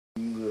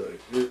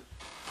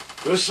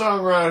This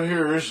song right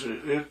here is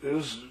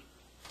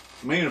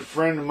me and a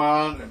friend of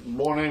mine, a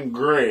boy named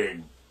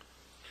Greg.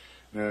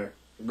 Now,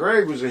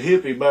 Greg was a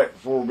hippie back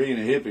before being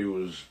a hippie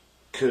was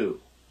cool.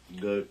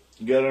 You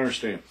got to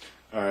understand.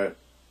 All right,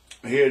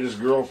 he had his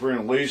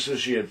girlfriend Lisa.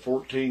 She had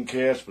 14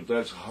 cats, but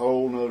that's a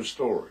whole nother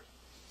story.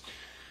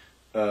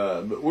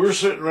 But we were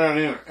sitting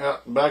around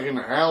back in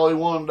the alley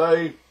one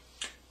day,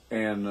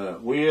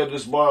 and we had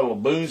this bottle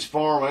of Boone's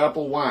Farm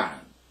apple wine,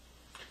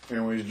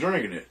 and we was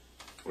drinking it.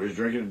 We was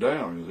drinking it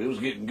down. It was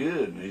getting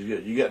good. And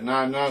you got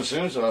 99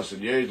 cents? I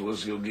said, yeah,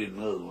 let's go get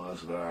another one. I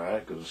said, all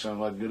right, because it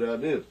sounded like a good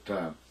idea at the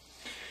time.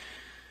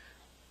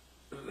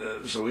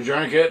 So we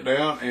drank that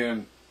down,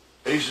 and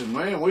he said,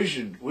 man, we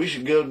should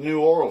go to New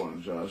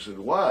Orleans. I said,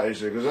 why? He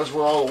said, because that's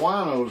where all the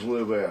winos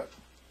live at.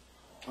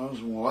 I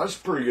said, well, that's a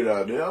pretty good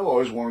idea. I've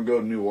always wanted to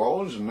go to New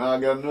Orleans, and now I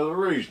got another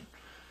reason.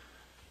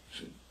 He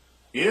said,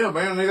 yeah,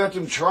 man, they got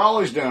them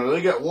trolleys down there.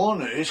 They got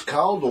one, it's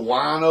called the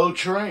Wino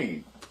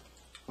Train.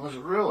 I said,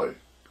 really?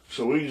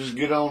 So we can just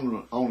get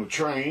on the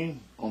train,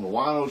 on the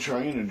Wino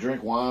Train, and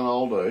drink wine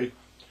all day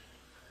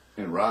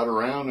and ride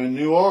around in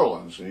New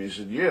Orleans. And he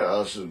said, yeah.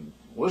 I said,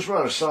 let's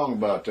write a song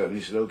about that. And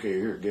he said, okay,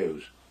 here it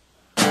goes.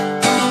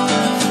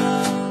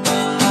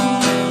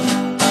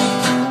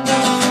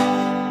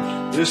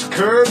 This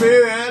curb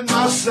here at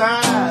my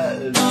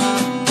side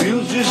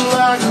feels just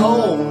like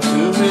home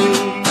to me.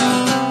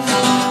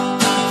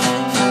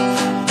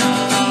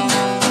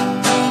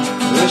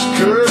 This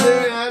curb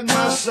here at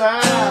my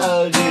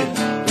side, yeah,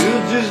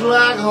 feels just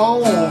like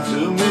home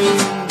to me.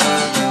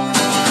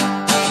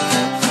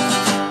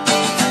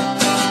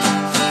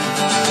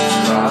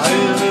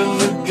 Lying in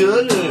the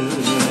gutter,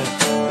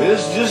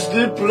 it's just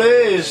the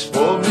place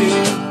for me.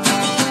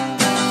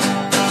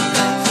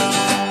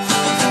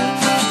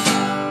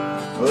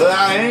 Well,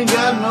 I ain't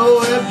got no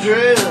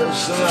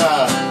address, and I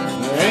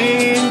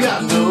ain't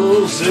got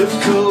no zip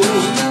code.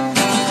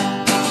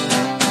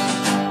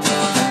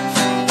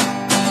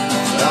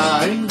 I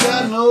ain't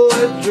got no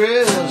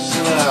address,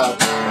 and I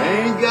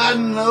ain't got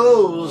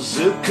no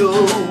zip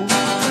code.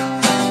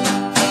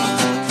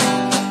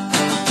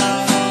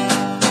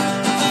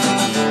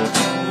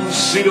 The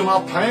seat of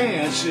my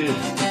pants, yeah,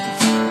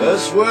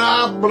 that's where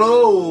I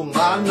blow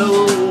my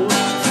nose.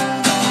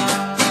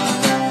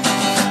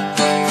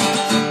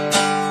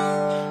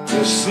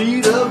 The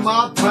seat of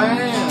my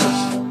pants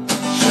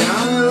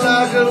shining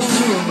like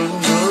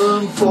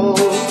aluminum foil.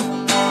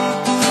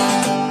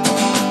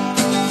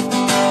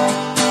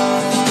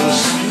 The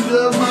seat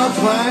of my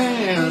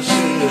pants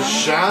is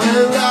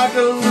shining like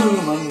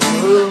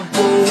aluminum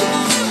foil.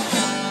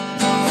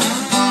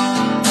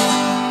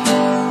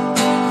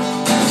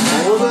 The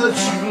more that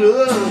you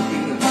love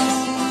it,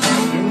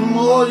 the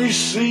more you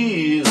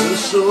see the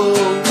soul.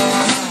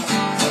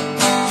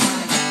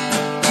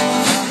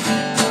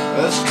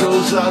 That's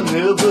 'cause I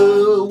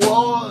never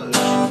wash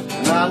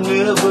and I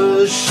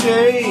never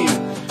shave.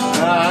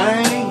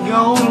 I ain't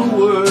gonna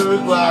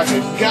work like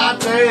a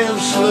goddamn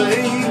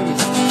slave.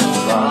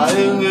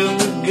 Lying in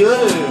the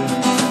gutter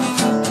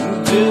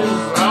is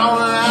all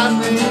that I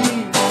need.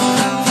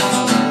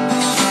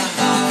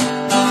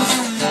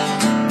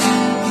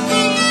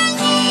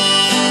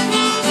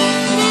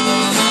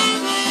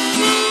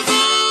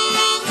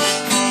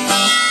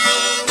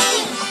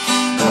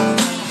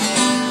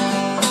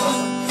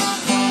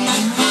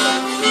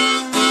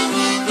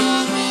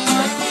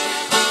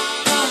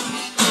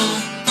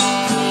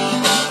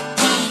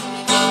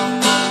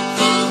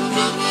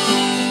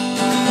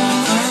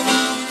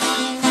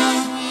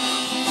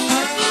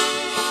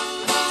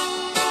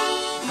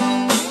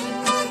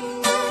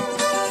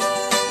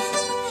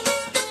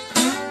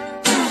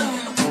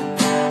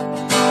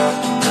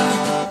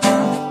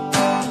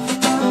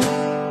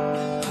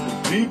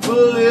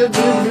 People in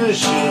the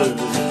mission,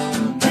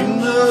 you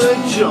know they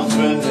jump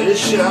and they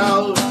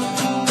shout.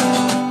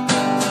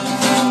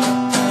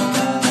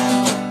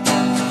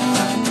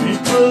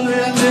 People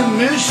in the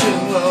mission,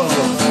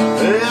 Lord,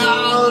 they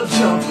all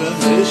jump and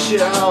they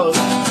shout.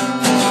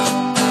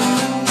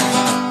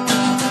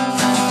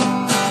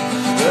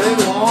 They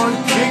wanna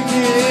kick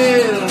me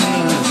in,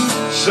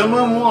 some of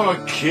them wanna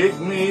kick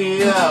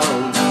me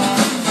out.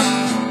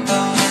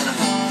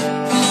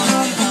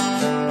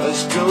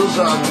 That's 'cause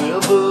I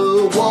never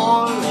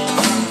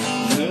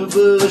wash,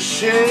 never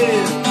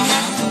shave.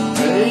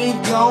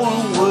 Ain't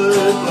gonna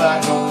work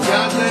like a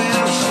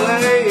goddamn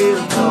slave.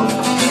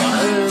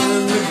 Lying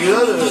in the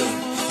gutter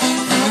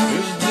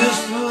is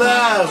just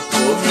life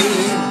for me.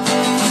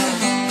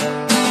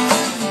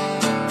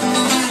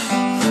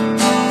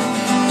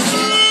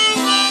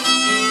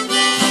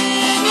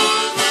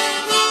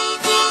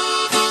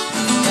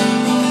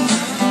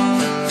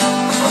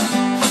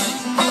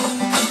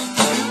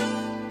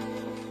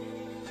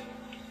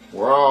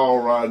 We're all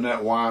riding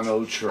that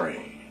Wino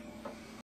Train.